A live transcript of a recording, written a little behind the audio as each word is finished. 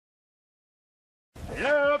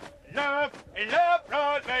Good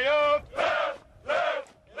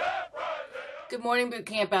morning, Boot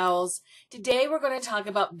Camp Owls. Today we're going to talk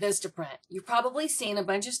about Vistaprint. You've probably seen a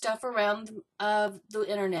bunch of stuff around the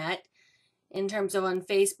internet in terms of on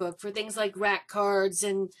Facebook for things like rack cards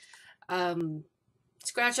and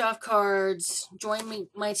scratch-off cards, join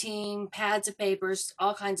my team, pads of papers,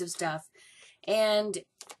 all kinds of stuff. And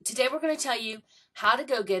today we're going to tell you how to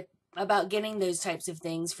go about getting those types of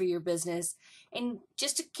things for your business. And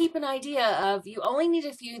just to keep an idea of, you only need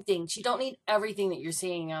a few things. You don't need everything that you're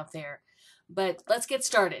seeing out there. But let's get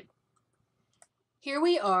started. Here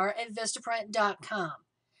we are at Vistaprint.com.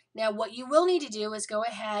 Now what you will need to do is go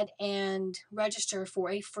ahead and register for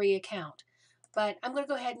a free account. But I'm going to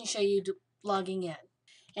go ahead and show you logging in.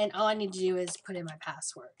 And all I need to do is put in my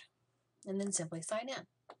password and then simply sign in.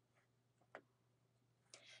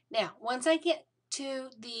 Now, once I get to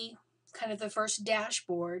the first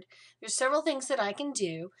dashboard, there's several things that I can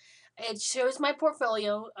do. It shows my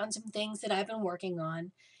portfolio on some things that I've been working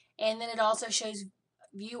on. And then it also shows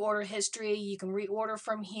view order history. You can reorder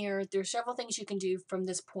from here. There's several things you can do from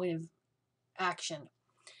this point of action.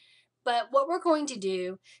 But what we're going to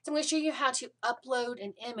do is I'm going to show you how to upload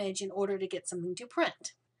an image in order to get something to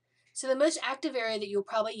print. So the most active area that you'll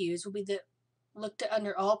probably use will be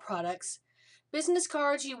under all products. Business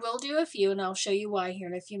cards, you will do a few, and I'll show you why here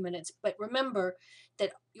in a few minutes. But remember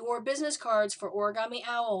that your business cards for Origami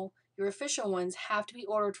Owl, your official ones, have to be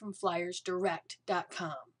ordered from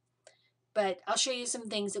flyersdirect.com. But I'll show you some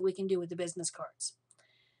things that we can do with the business cards.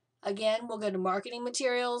 Again, we'll go to marketing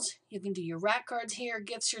materials. You can do your rack cards here,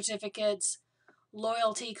 gift certificates,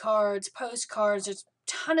 loyalty cards, postcards. There's a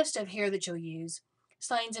ton of stuff here that you'll use.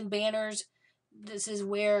 Signs and banners. This is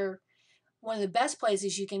where one of the best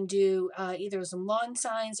places you can do either some lawn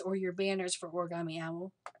signs or your banners for Origami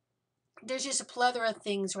Owl. There's just a plethora of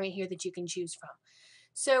things right here that you can choose from.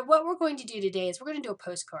 So what we're going to do today is we're going to do a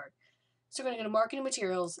postcard. So we're going to go to marketing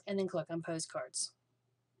materials and then click on postcards.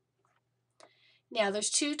 Now there's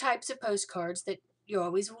two types of postcards that you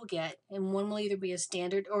always will get, and one will either be a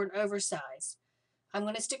standard or an oversized. I'm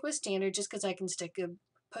going to stick with standard just because I can stick a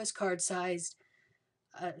postcard sized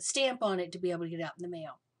stamp on it to be able to get out in the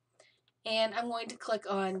mail. And I'm going to click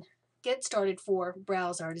on Get Started for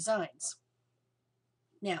Browse Our Designs.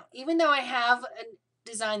 Now, even though I have a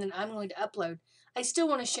design that I'm going to upload, I still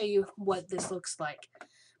want to show you what this looks like.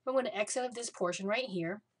 I'm going to exit of this portion right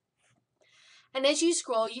here. And as you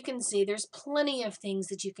scroll, you can see there's plenty of things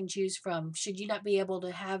that you can choose from should you not be able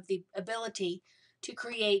to have the ability to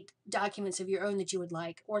create documents of your own that you would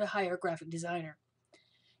like, or to hire a graphic designer.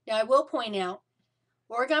 Now, I will point out,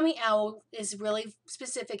 Origami Owl is really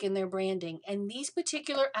specific in their branding, and these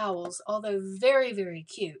particular owls, although very, very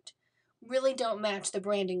cute, really don't match the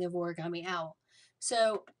branding of Origami Owl.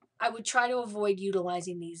 So I would try to avoid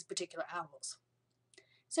utilizing these particular owls.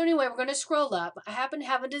 So anyway, we're going to scroll up. I happen to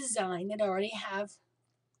have a design that I already have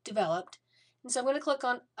developed, and so I'm going to click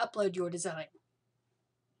on Upload Your Design.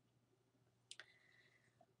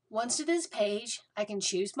 Once to this page, I can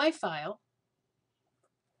choose my file.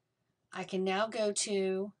 I can now go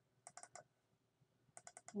to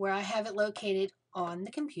where I have it located on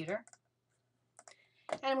the computer,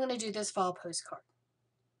 and I'm going to do this fall postcard.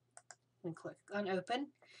 And click on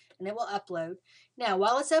Open, and it will upload. Now,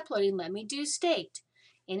 while it's uploading, let me state,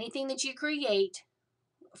 anything that you create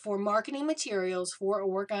for marketing materials for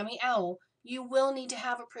Origami Owl, you will need to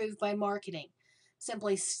have approved by marketing.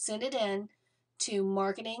 Simply send it in to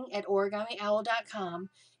marketing@origamiOwl.com,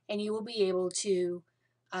 and you will be able to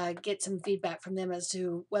get some feedback from them as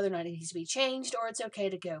to whether or not it needs to be changed or it's okay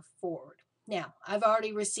to go forward. Now, I've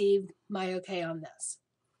already received my okay on this.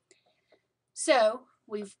 So,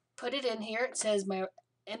 we've put it in here. It says my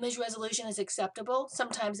image resolution is acceptable.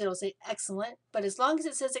 Sometimes it'll say excellent, but as long as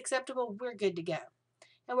it says acceptable, we're good to go.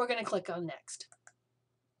 And we're going to click on next.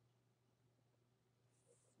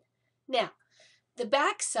 Now, the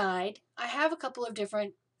back side, I have a couple of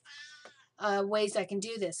different ways I can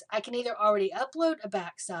do this. I can either already upload a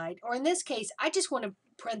backside, or in this case, I just want to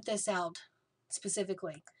print this out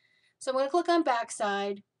specifically. So I'm going to click on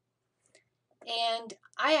backside, and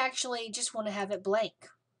I actually just want to have it blank.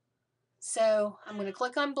 So I'm going to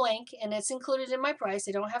click on blank, and it's included in my price.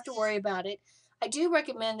 I don't have to worry about it. I do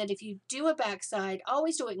recommend that if you do a backside,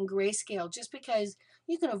 always do it in grayscale, just because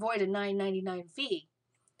you can avoid a $9.99 fee.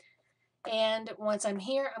 And once I'm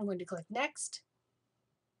here, I'm going to click next.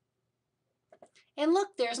 And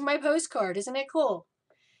look, there's my postcard. Isn't it cool?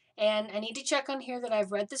 And I need to check on here that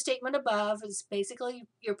I've read the statement above. It's basically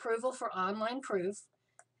your approval for online proof.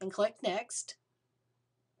 And click next.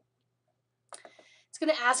 It's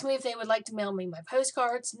going to ask me if they would like to mail me my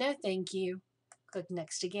postcards. No, thank you. Click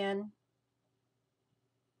next again.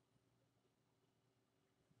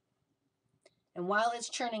 And while it's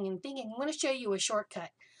churning and thinking, I'm going to show you a shortcut.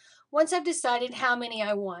 Once I've decided how many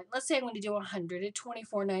I want, let's say I'm going to do 100 at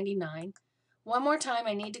 $24.99. One more time,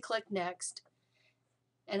 I need to click next.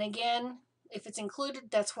 And again, if it's included,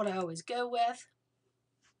 that's what I always go with.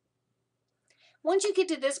 Once you get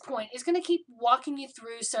to this point, it's going to keep walking you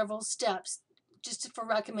through several steps just for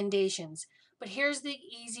recommendations. But here's the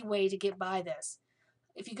easy way to get by this.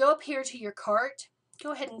 If you go up here to your cart,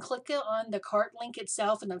 go ahead and click on the cart link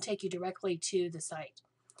itself, and it'll take you directly to the site.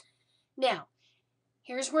 Now,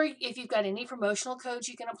 here's where if you've got any promotional codes,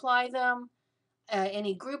 you can apply them,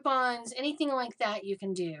 any Groupons, anything like that you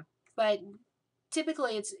can do. But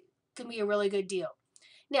typically, it can be a really good deal.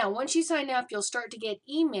 Now, once you sign up, you'll start to get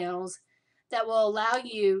emails that will allow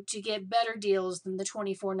you to get better deals than the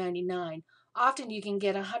 $24.99. Often you can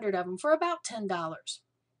get 100 of them for about $10.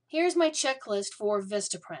 Here's my checklist for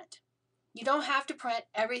Vistaprint. You don't have to print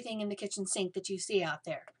everything in the kitchen sink that you see out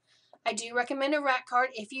there. I do recommend a rack card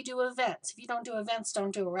if you do events. If you don't do events,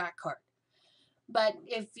 don't do a rack card. But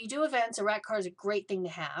if you do events, a rack card is a great thing to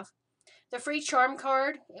have. The free charm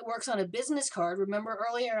card, it works on a business card. Remember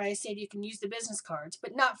earlier I said you can use the business cards,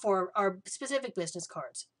 but not for our specific business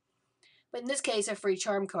cards. But in this case, a free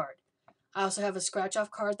charm card. I also have a scratch-off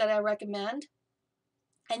card that I recommend.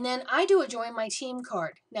 And then I do a Join My Team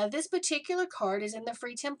card. Now this particular card is in the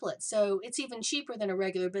free template, so it's even cheaper than a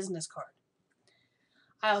regular business card.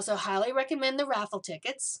 I also highly recommend the raffle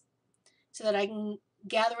tickets so that I can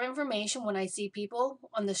gather information when I see people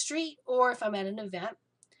on the street or if I'm at an event.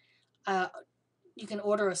 You can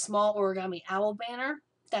order a small origami owl banner.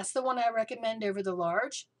 That's the one I recommend over the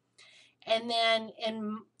large. And then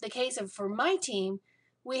in the case of for my team,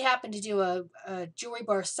 we happen to do a jewelry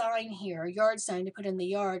bar sign here, a yard sign to put in the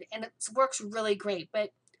yard, and it works really great.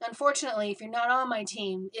 But unfortunately, if you're not on my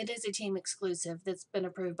team, it is a team exclusive that's been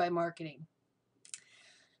approved by marketing.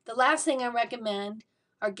 The last thing I recommend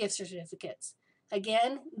are gift certificates.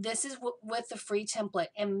 Again, this is with the free template,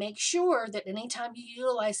 and make sure that anytime you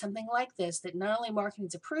utilize something like this, that not only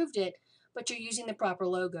marketing's approved it, but you're using the proper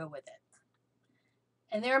logo with it.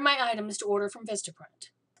 And there are my items to order from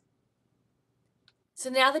Vistaprint. So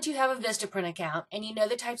now that you have a Vistaprint account and you know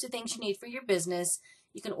the types of things you need for your business,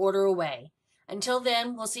 you can order away. Until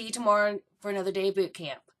then, we'll see you tomorrow for another day of boot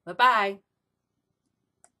camp. Bye-bye.